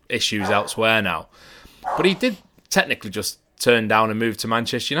there's issues elsewhere now. But he did technically just turn down and move to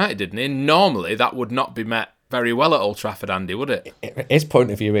Manchester United, didn't he? And normally that would not be met very well at Old Trafford, Andy, would it? His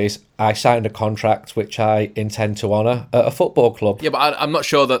point of view is, I signed a contract which I intend to honour at a football club. Yeah, but I'm not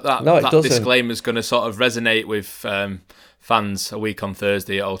sure that disclaimer is going to sort of resonate with fans a week on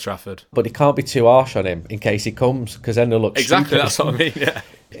Thursday at Old Trafford. But he can't be too harsh on him in case he comes, because then they'll look exactly stupid. That's what I mean. Yeah,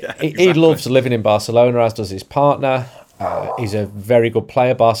 exactly. He loves living in Barcelona, as does his partner. He's a very good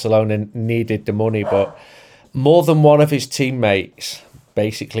player. Barcelona needed the money, but more than one of his teammates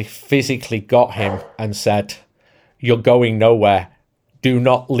basically physically got him and said, "You're going nowhere. Do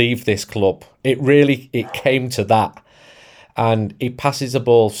not leave this club." It came to that. And he passes the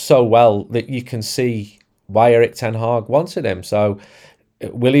ball so well that you can see why Erik ten Hag wanted him. So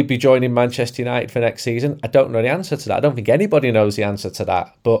will he be joining Manchester United for next season? I don't know the answer to that. I don't think anybody knows the answer to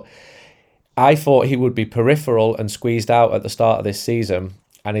that. But I thought he would be peripheral and squeezed out at the start of this season,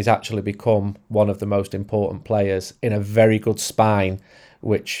 and he's actually become one of the most important players in a very good spine,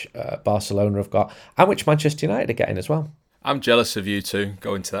 which Barcelona have got, and which Manchester United are getting as well. I'm jealous of you two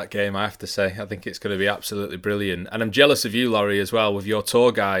going to that game, I have to say. I think it's going to be absolutely brilliant. And I'm jealous of you, Laurie, as well, with your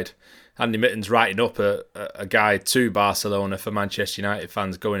tour guide. Andy Mitten's writing up a guide to Barcelona for Manchester United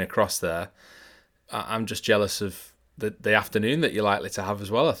fans going across there. I'm just jealous of the afternoon that you're likely to have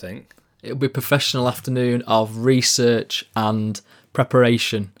as well, I think. It'll be a professional afternoon of research and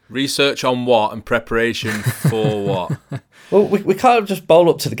preparation. Research on what and preparation for what? Well, we can't just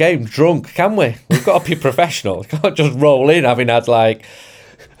bowl up to the game drunk, can we? We've got to be professional. We can't just roll in having had like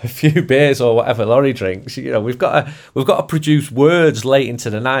a few beers or whatever Laurie drinks. You know, we've got to produce words late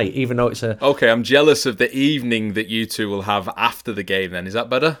into the night, even though it's a... Okay, I'm jealous of the evening that you two will have after the game then. Is that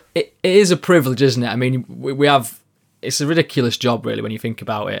better? It is a privilege, isn't it? I mean, we have... It's a ridiculous job, really, when you think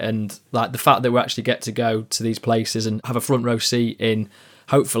about it. And like the fact that we actually get to go to these places and have a front row seat in,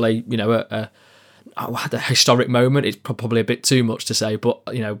 hopefully, you know, a historic moment. It's probably a bit too much to say, but,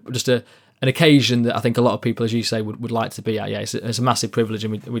 you know, just an occasion that I think a lot of people, as you say, would like to be at. Yeah, it's a massive privilege,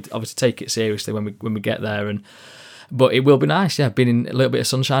 and we obviously take it seriously when we get there. But it will be nice, yeah, being in a little bit of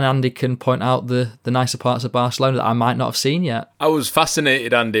sunshine. Andy can point out the nicer parts of Barcelona that I might not have seen yet. I was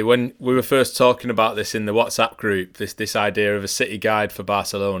fascinated, Andy, when we were first talking about this in the WhatsApp group, this idea of a city guide for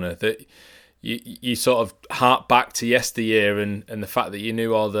Barcelona, that you sort of hark back to yesteryear and the fact that you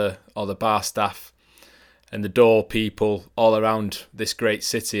knew all the bar staff and the door people all around this great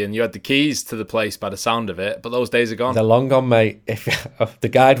city, and you had the keys to the place by the sound of it, but those days are gone. They're long gone, mate. If the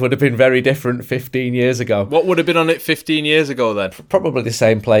guide would have been very different 15 years ago. What would have been on it 15 years ago then? Probably the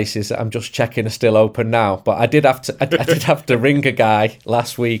same places that I'm just checking are still open now. But I did have to ring a guy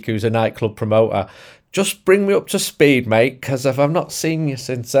last week who's a nightclub promoter. Just bring me up to speed, mate, because I've not seen you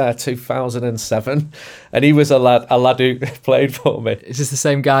since 2007. And he was a lad who played for me. Is this the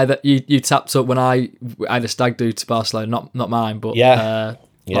same guy that you tapped up when I had a stag do to Barcelona? Not mine, but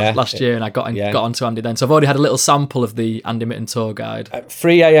last year, and I got onto Andy then. So I've already had a little sample of the Andy Mitten tour guide.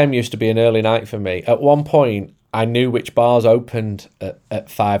 3 a.m. used to be an early night for me. At one point, I knew which bars opened at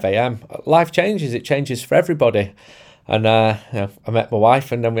 5 a.m. Life changes. It changes for everybody. And I met my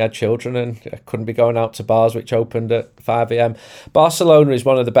wife, and then we had children, and I couldn't be going out to bars which opened at 5 a.m. Barcelona is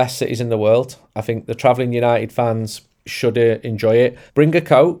one of the best cities in the world. I think the travelling United fans should enjoy it. Bring a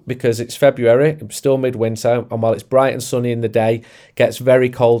coat, because it's February, it's still midwinter, and while it's bright and sunny in the day, it gets very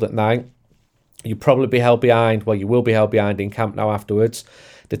cold at night. You'll probably be held behind, well, you will be held behind in Camp Nou afterwards.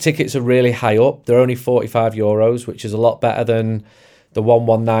 The tickets are really high up. They're only €45, which is a lot better than the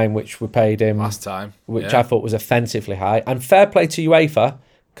 119 which we paid him last time, which I thought was offensively high. And fair play to UEFA,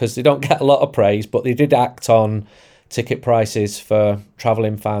 because they don't get a lot of praise, but they did act on ticket prices for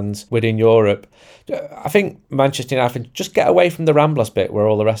travelling fans within Europe. I think Manchester United, just get away from the Ramblas bit where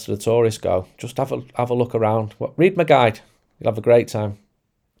all the rest of the tourists go. Just have a look around. Read my guide. You'll have a great time.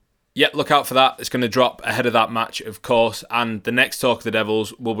 Yep, look out for that. It's going to drop ahead of that match, of course. And the next Talk of the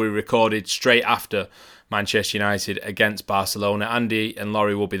Devils will be recorded straight after Manchester United against Barcelona. Andy and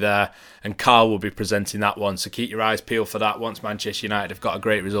Laurie will be there, and Carl will be presenting that one. So keep your eyes peeled for that once Manchester United have got a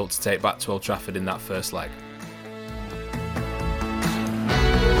great result to take back to Old Trafford in that first leg.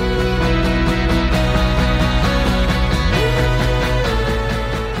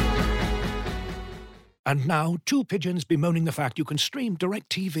 And now, two pigeons bemoaning the fact you can stream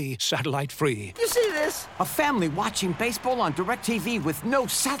DirecTV satellite-free. You see this? A family watching baseball on DirecTV with no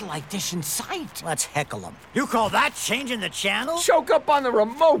satellite dish in sight. Let's heckle them. You call that changing the channel? Choke up on the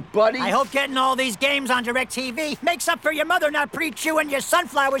remote, buddy. I hope getting all these games on DirecTV makes up for your mother not pre-chewing your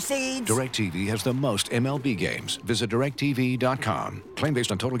sunflower seeds. DirecTV has the most MLB games. Visit DirecTV.com. Claim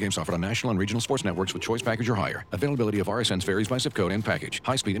based on total games offered on national and regional sports networks with choice package or higher. Availability of RSNs varies by zip code and package.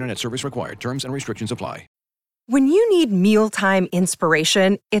 High-speed internet service required. Terms and restrictions apply. When you need mealtime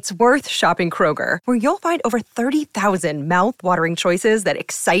inspiration, it's worth shopping Kroger, where you'll find over 30,000 mouth-watering choices that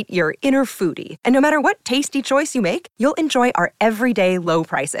excite your inner foodie. And no matter what tasty choice you make, you'll enjoy our everyday low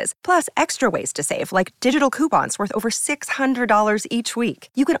prices, plus extra ways to save, like digital coupons worth over $600 each week.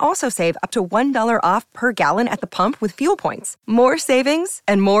 You can also save up to $1 off per gallon at the pump with fuel points. More savings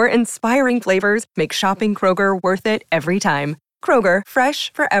and more inspiring flavors make shopping Kroger worth it every time. Kroger,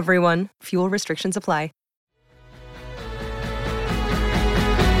 fresh for everyone. Fuel restrictions apply.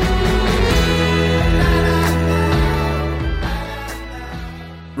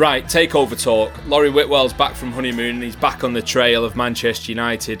 Right, takeover talk. Laurie Whitwell's back from honeymoon and he's back on the trail of Manchester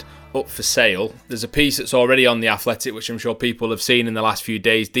United up for sale. There's a piece that's already on The Athletic, which I'm sure people have seen in the last few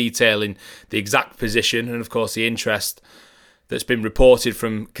days, detailing the exact position and, of course, the interest that's been reported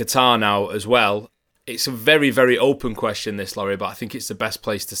from Qatar now as well. It's a very, very open question, this, Laurie, but I think it's the best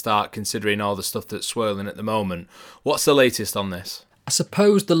place to start considering all the stuff that's swirling at the moment. What's the latest on this? I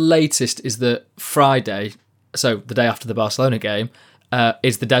suppose the latest is that Friday, so the day after the Barcelona game,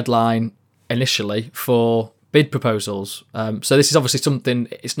 is the deadline initially for bid proposals. So this is obviously something,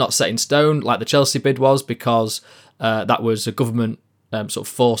 it's not set in stone like the Chelsea bid was, because that was a government sort of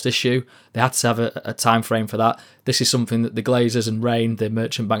forced issue. They had to have a time frame for that. This is something that the Glazers and Rain, the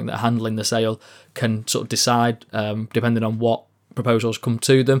merchant bank that are handling the sale, can sort of decide depending on what proposals come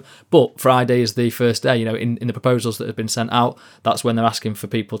to them. But Friday is the first day, in the proposals that have been sent out, that's when they're asking for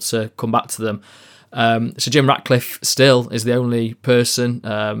people to come back to them. So Jim Ratcliffe still is the only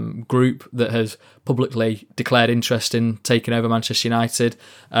person, group that has publicly declared interest in taking over Manchester United.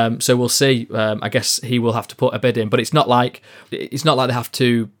 So we'll see. I guess he will have to put a bid in, but it's not like they have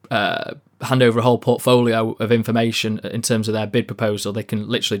to hand over a whole portfolio of information in terms of their bid proposal. They can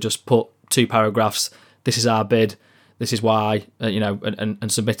literally just put 2 paragraphs. This is our bid. This is why,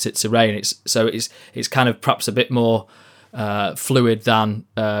 and submit it to Rain. It's kind of perhaps a bit more fluid than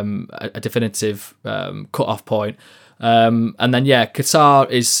a definitive cut-off point. And then, Qatar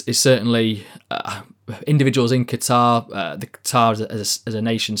is certainly individuals in Qatar. The Qatar as a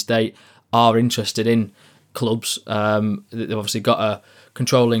nation state are interested in clubs. They've obviously got a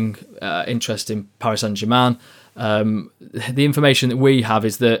controlling interest in Paris Saint-Germain. The information that we have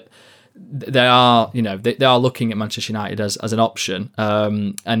is that they are looking at Manchester United as an option.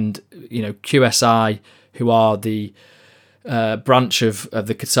 And QSI, who are the branch of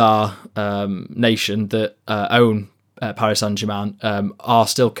the Qatar nation that own Paris Saint-Germain, are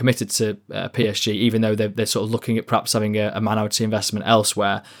still committed to PSG, even though they're sort of looking at perhaps having a minority investment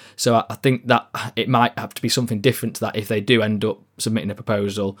elsewhere. So I think that it might have to be something different to that if they do end up submitting a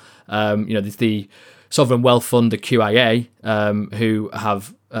proposal. The Sovereign Wealth Fund, the QIA, who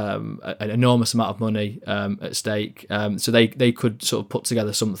have an enormous amount of money at stake, so they could sort of put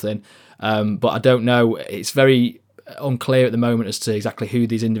together something. But I don't know. It's very unclear at the moment as to exactly who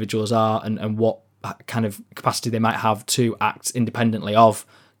these individuals are and what kind of capacity they might have to act independently of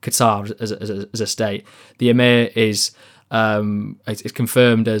Qatar as a state. The Emir is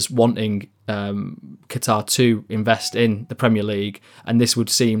confirmed as wanting Qatar to invest in the Premier League, and this would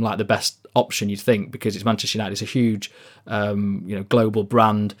seem like the best option, you'd think, because it's Manchester United. It's a huge global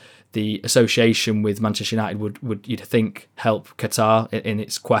brand. The association with Manchester United would you'd think help Qatar in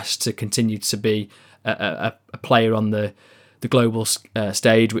its quest to continue to be a player on the global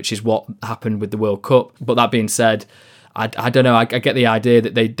stage, which is what happened with the World Cup. But that being said, I don't know. I get the idea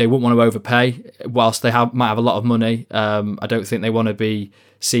that they wouldn't want to overpay, whilst they might have a lot of money. I don't think they want to be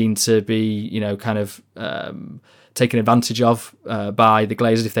seen to be, kind of taken advantage of by the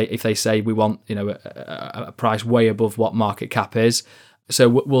Glazers if they say we want, a price way above what market cap is. So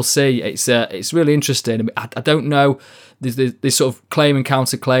we'll see. It's really interesting. I don't know. There's this sort of claim and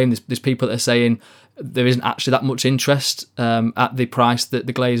counterclaim. There's people that are saying there isn't actually that much interest at the price that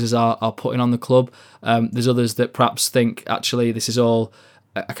the Glazers are putting on the club. There's others that perhaps think actually this is all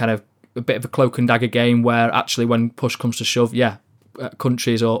a kind of a bit of a cloak and dagger game, where actually when push comes to shove,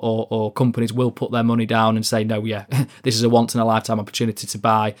 countries or companies will put their money down and say, no, this is a once in a lifetime opportunity to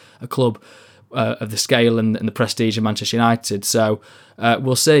buy a club of the scale and the prestige of Manchester United. So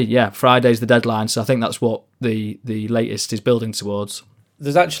we'll see. Friday's the deadline, so I think that's what the latest is building towards.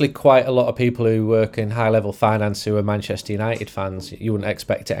 There's actually quite a lot of people who work in high-level finance who are Manchester United fans. You wouldn't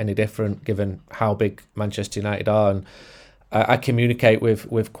expect it any different given how big Manchester United are. And I communicate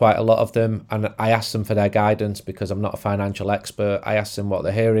with quite a lot of them, and I ask them for their guidance because I'm not a financial expert. I ask them what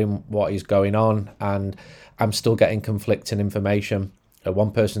they're hearing, what is going on, and I'm still getting conflicting information.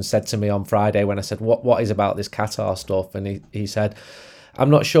 One person said to me on Friday when I said, what is about this Qatar stuff? And he said, I'm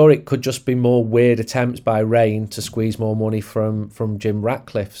not sure, it could just be more weird attempts by Rain to squeeze more money from Jim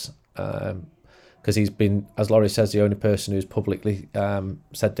Ratcliffe's, because he's been, as Laurie says, the only person who's publicly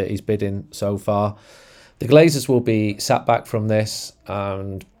said that he's bidding so far. The Glazers will be sat back from this,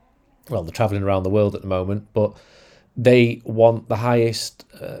 and they're travelling around the world at the moment, but they want the highest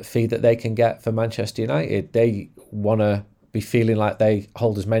fee that they can get for Manchester United. They want to be feeling like they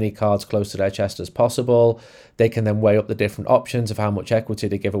hold as many cards close to their chest as possible. They can then weigh up the different options of how much equity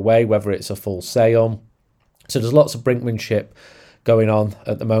they give away, whether it's a full sale. So there's lots of brinkmanship going on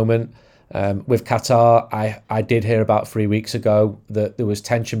at the moment. With Qatar, I did hear about 3 weeks ago that there was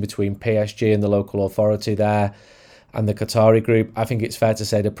tension between PSG and the local authority there and the Qatari group. I think it's fair to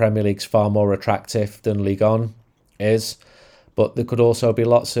say the Premier League's far more attractive than Ligue 1 is, but there could also be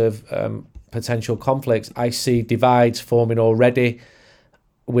lots of potential conflicts. I see divides forming already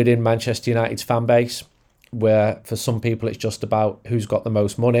within Manchester United's fan base, where for some people it's just about who's got the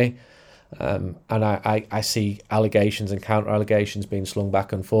most money. And I see allegations and counter-allegations being slung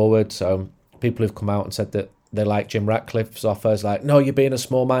back and forward. So people who've come out and said that they like Jim Ratcliffe's offers, like, no, you're being a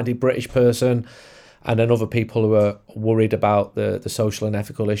small-minded British person. And then other people who are worried about the social and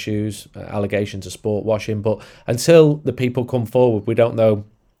ethical issues, allegations of sport washing. But until the people come forward, we don't know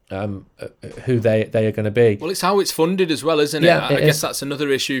who they are going to be. Well, it's how it's funded as well, isn't it? Yeah, I guess that's another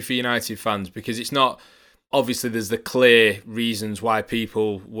issue for United fans, because it's not... Obviously, there's the clear reasons why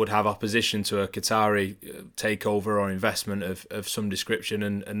people would have opposition to a Qatari takeover or investment of some description,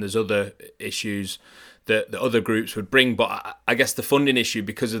 and there's other issues that other groups would bring. But I guess the funding issue,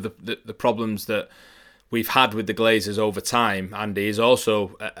 because of the problems that we've had with the Glazers over time, Andy, is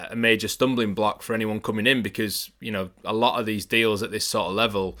also a major stumbling block for anyone coming in, because, a lot of these deals at this sort of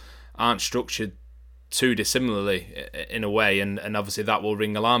level aren't structured too dissimilarly in a way, and obviously that will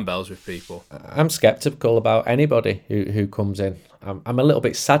ring alarm bells with people. I'm sceptical about anybody who comes in. I'm a little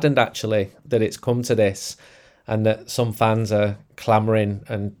bit saddened actually that it's come to this, and that some fans are clamouring.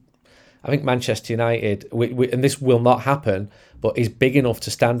 And I think Manchester United, and this will not happen, but is big enough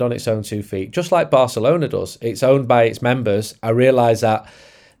to stand on its own 2 feet, just like Barcelona does. It's owned by its members. I realise that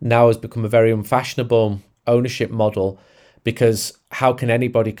now has become a very unfashionable ownership model, because how can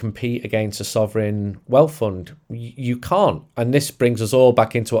anybody compete against a sovereign wealth fund? You can't. And this brings us all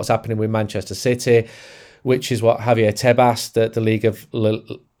back into what's happening with Manchester City, which is what Javier Tebas, the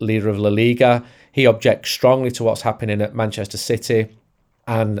leader of La Liga, he objects strongly to what's happening at Manchester City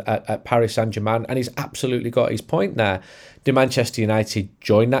and at Paris Saint-Germain. And he's absolutely got his point there. Do Manchester United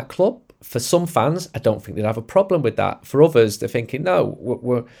join that club? For some fans, I don't think they'd have a problem with that. For others, they're thinking,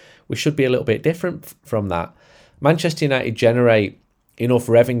 no, we should be a little bit different from that. Manchester United generate enough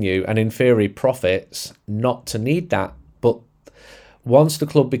revenue and, in theory, profits not to need that. But once the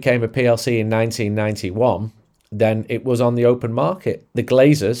club became a PLC in 1991, then it was on the open market. The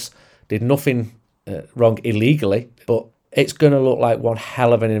Glazers did nothing wrong illegally, but it's going to look like one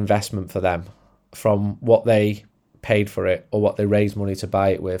hell of an investment for them from what they paid for it or what they raised money to buy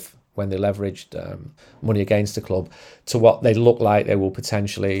it with when they leveraged money against the club to what they look like they will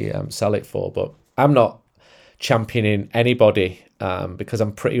potentially sell it for. But I'm not championing anybody because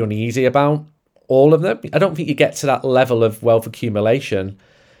I'm pretty uneasy about all of them. I don't think you get to that level of wealth accumulation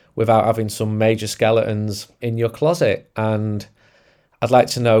without having some major skeletons in your closet. And I'd like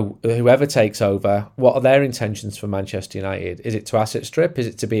to know, whoever takes over, what are their intentions for Manchester United? Is it to asset strip? Is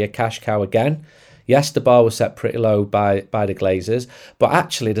it to be a cash cow again? Yes, the bar was set pretty low by the Glazers, but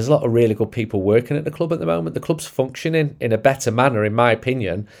actually there's a lot of really good people working at the club at the moment. The club's functioning in a better manner, in my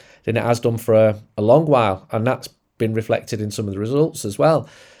opinion, than it has done for a long while, and that's been reflected in some of the results as well.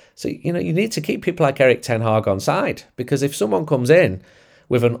 So, you need to keep people like Erik ten Hag on side, because if someone comes in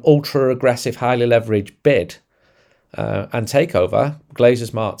with an ultra-aggressive, highly leveraged bid and takeover,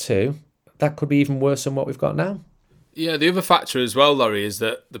 Glazers Mark II, that could be even worse than what we've got now. Yeah, the other factor as well, Laurie, is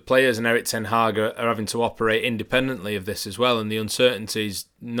that the players and Erik ten Hag are having to operate independently of this as well, and the uncertainty's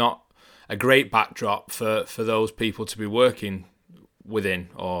not a great backdrop for those people to be working within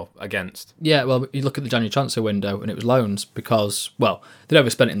or against. Yeah, well, you look at the January transfer window and it was loans because, well, they'd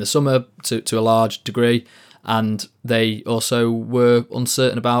overspent it in the summer to a large degree, and they also were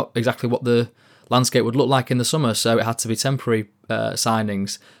uncertain about exactly what the landscape would look like in the summer, so it had to be temporary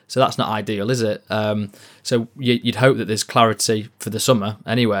signings. So that's not ideal, is it? So you'd hope that there's clarity for the summer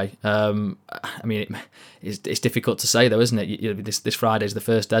anyway. It's difficult to say though, isn't it? This Friday is the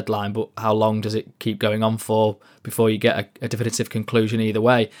first deadline, but how long does it keep going on for before you get a definitive conclusion either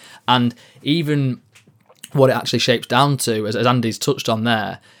way? And even what it actually shapes down to, as Andy's touched on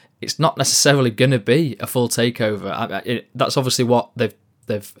there, it's not necessarily going to be a full takeover. That's obviously what they've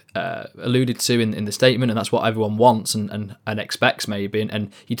alluded to in the statement, and that's what everyone wants and expects maybe,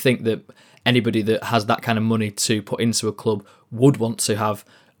 and you'd think that anybody that has that kind of money to put into a club would want to have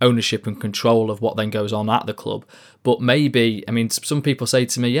ownership and control of what then goes on at the club. But maybe, some people say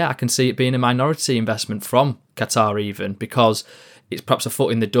to me, yeah, I can see it being a minority investment from Qatar even, because it's perhaps a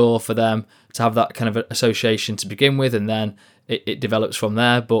foot in the door for them to have that kind of association to begin with, and then it develops from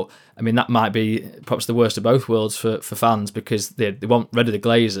there. But that might be perhaps the worst of both worlds for fans, because they want rid of the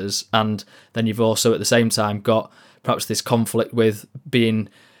Glazers, and then you've also at the same time got perhaps this conflict with being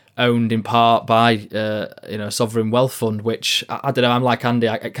owned in part by a sovereign wealth fund, which I don't know. I'm like Andy.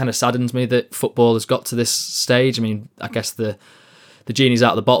 It kind of saddens me that football has got to this stage. I guess the genie's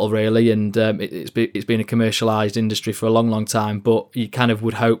out of the bottle really, and it's been a commercialised industry for a long, long time. But you kind of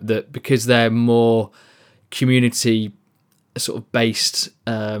would hope that because they're more community sort of based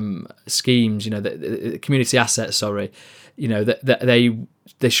schemes, the community assets, that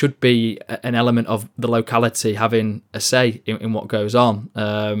there should be an element of the locality having a say in what goes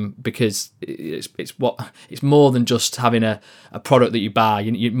on, because it's more than just having a product that you buy.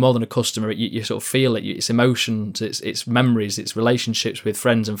 You're more than a customer. You sort of feel it. It's emotions, it's memories, it's relationships with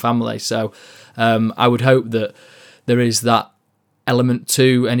friends and family. So I would hope that there is that element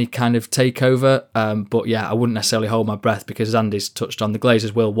to any kind of takeover, but yeah, I wouldn't necessarily hold my breath, because as Andy's touched on, the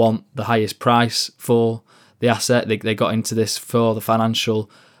Glazers will want the highest price for the asset. They got into this for the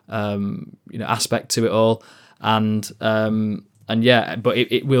financial aspect to it all, and yeah, but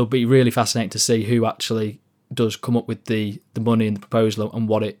it will be really fascinating to see who actually does come up with the money and the proposal and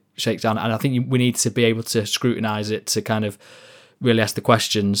what it shakes down. And I think we need to be able to scrutinise it to kind of really ask the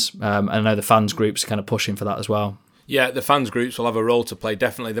questions, and I know the fans groups are kind of pushing for that as well. Yeah, the fans groups will have a role to play,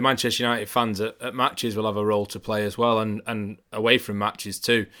 definitely. The Manchester United fans at matches will have a role to play as well, and away from matches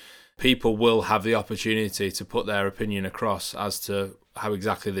too. People will have the opportunity to put their opinion across as to how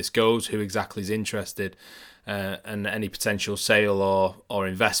exactly this goes, who exactly is interested, and any potential sale or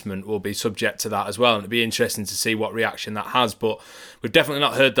investment will be subject to that as well. And it'd be interesting to see what reaction that has. But we've definitely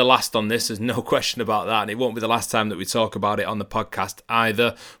not heard the last on this. There's no question about that. And it won't be the last time that we talk about it on the podcast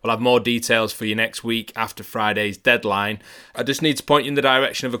either. We'll have more details for you next week after Friday's deadline. I just need to point you in the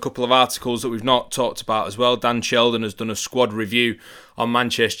direction of a couple of articles that we've not talked about as well. Dan Sheldon has done a squad review on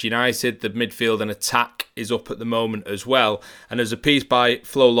Manchester United. The midfield and attack is up at the moment as well. And there's a piece by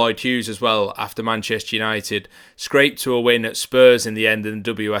Flo Lloyd-Hughes as well after Manchester United scraped to a win at Spurs in the end in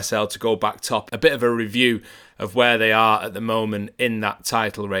the WSL to go back top. A bit of a review of where they are at the moment in that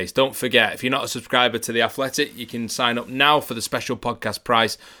title race. Don't forget, if you're not a subscriber to The Athletic, you can sign up now for the special podcast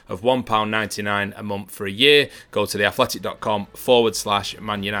price of £1.99 a month for a year. Go to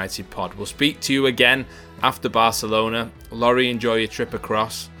theathletic.com/Man United pod. We'll speak to you again after Barcelona. Laurie, enjoy your trip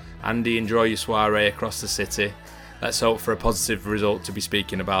across. Andy, enjoy your soiree across the city. Let's hope for a positive result to be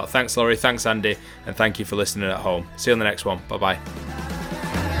speaking about. Thanks, Laurie. Thanks, Andy. And thank you for listening at home. See you on the next one. Bye-bye.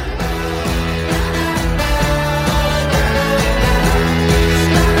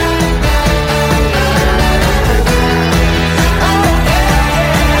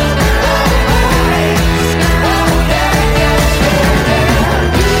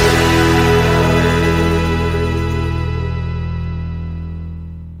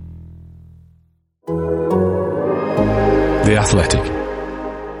 The Athletic.